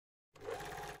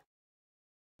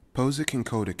POSIC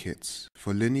encoder kits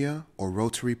for linear or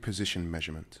rotary position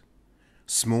measurement.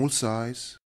 Small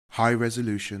size, high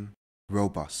resolution,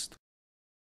 robust.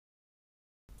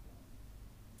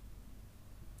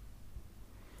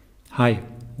 Hi,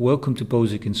 welcome to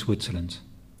POSIC in Switzerland.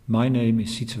 My name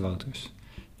is Sietse Wouters.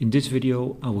 In this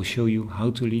video I will show you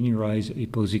how to linearize a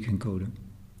POSIC encoder.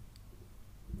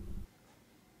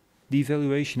 The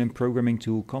evaluation and programming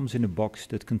tool comes in a box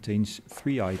that contains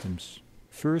 3 items.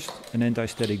 First, an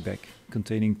anti-static bag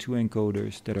containing 2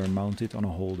 encoders that are mounted on a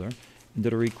holder and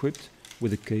that are equipped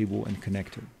with a cable and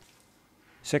connector.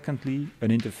 Secondly, an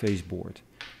interface board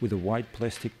with a white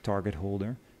plastic target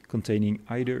holder containing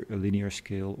either a linear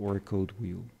scale or a code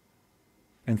wheel.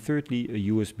 And thirdly, a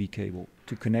USB cable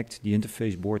to connect the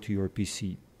interface board to your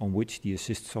PC, on which the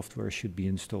assist software should be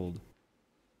installed.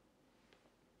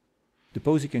 The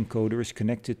POSIC encoder is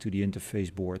connected to the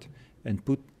interface board and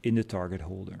put in the target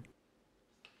holder.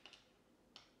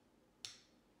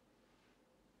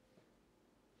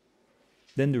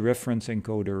 Then the reference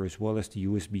encoder as well as the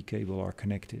USB cable are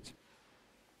connected.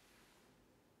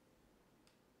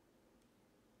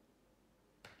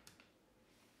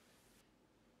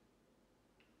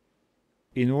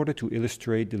 In order to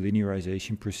illustrate the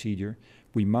linearization procedure,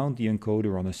 we mount the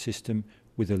encoder on a system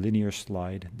with a linear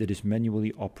slide that is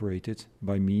manually operated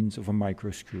by means of a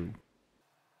micro screw.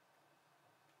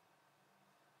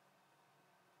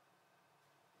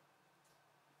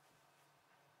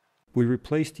 We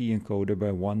replace the encoder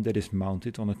by one that is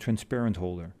mounted on a transparent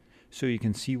holder, so you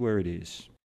can see where it is.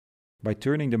 By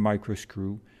turning the micro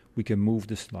screw, we can move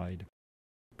the slide.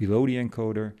 Below the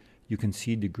encoder, you can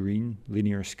see the green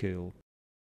linear scale.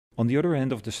 On the other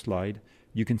end of the slide,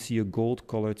 you can see a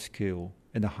gold-colored scale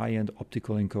and a high-end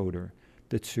optical encoder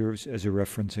that serves as a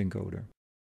reference encoder.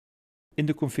 In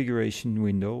the configuration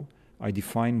window, I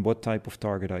define what type of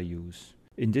target I use.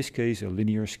 In this case, a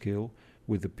linear scale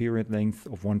with a period length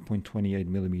of 1.28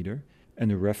 mm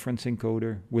and a reference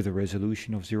encoder with a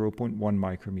resolution of 0.1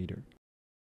 micrometer.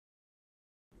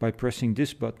 By pressing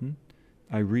this button,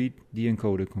 I read the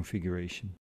encoder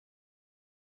configuration.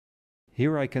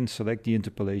 Here I can select the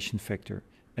interpolation factor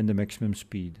and the maximum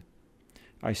speed.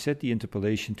 I set the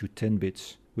interpolation to 10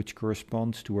 bits, which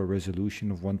corresponds to a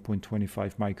resolution of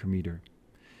 1.25 micrometer,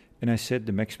 and I set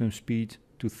the maximum speed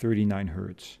to 39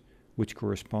 Hz, which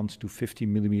corresponds to 50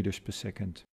 millimeters per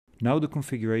second. Now the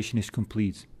configuration is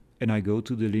complete, and I go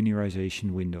to the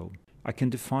linearization window. I can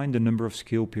define the number of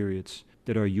scale periods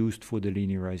that are used for the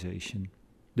linearization.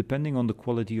 Depending on the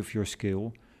quality of your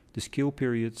scale, the scale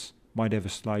periods might have a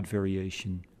slight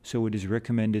variation, so it is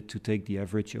recommended to take the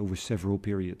average over several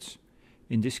periods.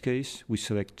 In this case, we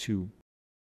select 2.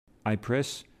 I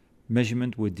press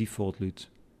Measurement with Default LUT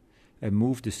and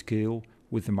move the scale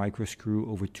with the micro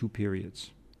screw over 2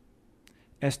 periods.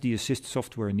 As the assist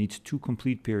software needs 2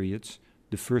 complete periods,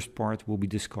 the first part will be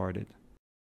discarded.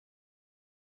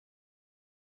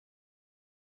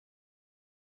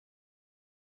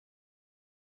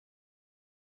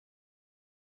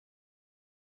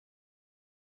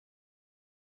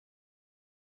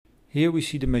 Here we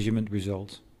see the measurement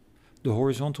result. The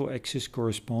horizontal axis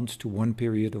corresponds to one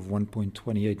period of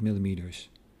 1.28 mm.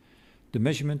 The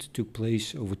measurement took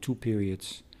place over 2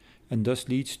 periods and thus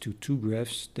leads to 2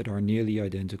 graphs that are nearly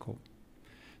identical.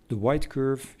 The white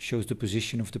curve shows the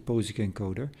position of the POSIC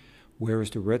encoder, whereas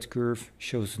the red curve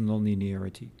shows the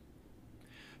nonlinearity.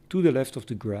 To the left of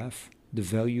the graph, the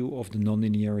value of the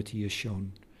nonlinearity is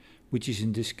shown, which is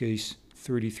in this case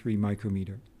 33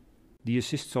 micrometer. The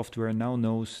assist software now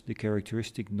knows the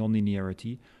characteristic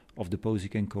nonlinearity of the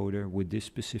POSIC encoder with this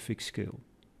specific scale.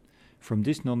 From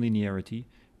this nonlinearity,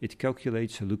 it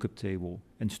calculates a lookup table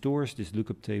and stores this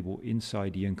lookup table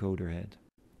inside the encoder head.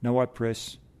 Now I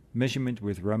press Measurement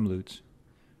with RAM LUT.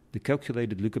 The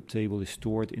calculated lookup table is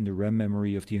stored in the RAM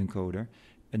memory of the encoder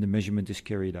and the measurement is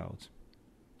carried out.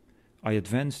 I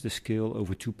advance the scale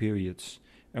over 2 periods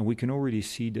and we can already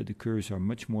see that the curves are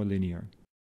much more linear.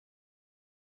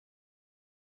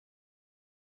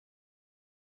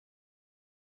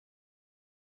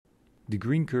 The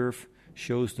green curve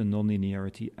shows the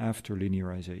nonlinearity after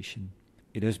linearization.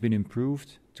 It has been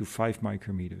improved to 5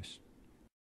 micrometers.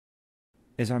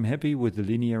 As I'm happy with the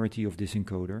linearity of this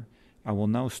encoder, I will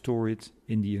now store it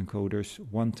in the encoder's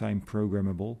one-time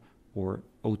programmable or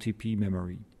OTP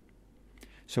memory.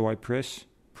 So I press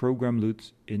Program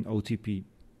LUT in OTP.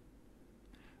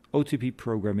 OTP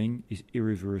programming is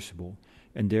irreversible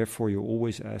and therefore you're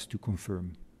always asked to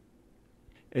confirm.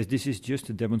 As this is just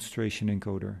a demonstration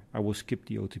encoder, I will skip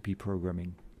the OTP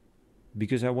programming.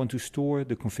 Because I want to store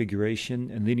the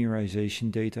configuration and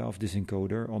linearization data of this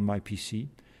encoder on my PC,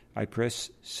 I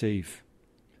press Save.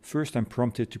 First, I'm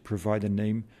prompted to provide a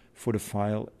name for the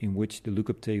file in which the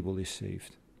lookup table is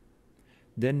saved.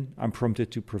 Then I'm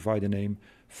prompted to provide a name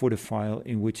for the file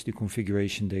in which the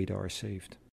configuration data are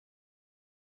saved.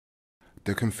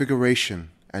 The configuration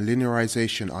and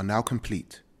linearization are now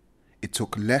complete. It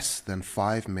took less than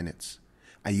 5 minutes,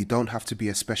 and you don't have to be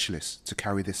a specialist to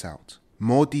carry this out.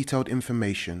 More detailed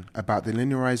information about the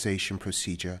linearization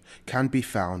procedure can be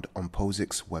found on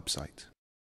POSIC's website.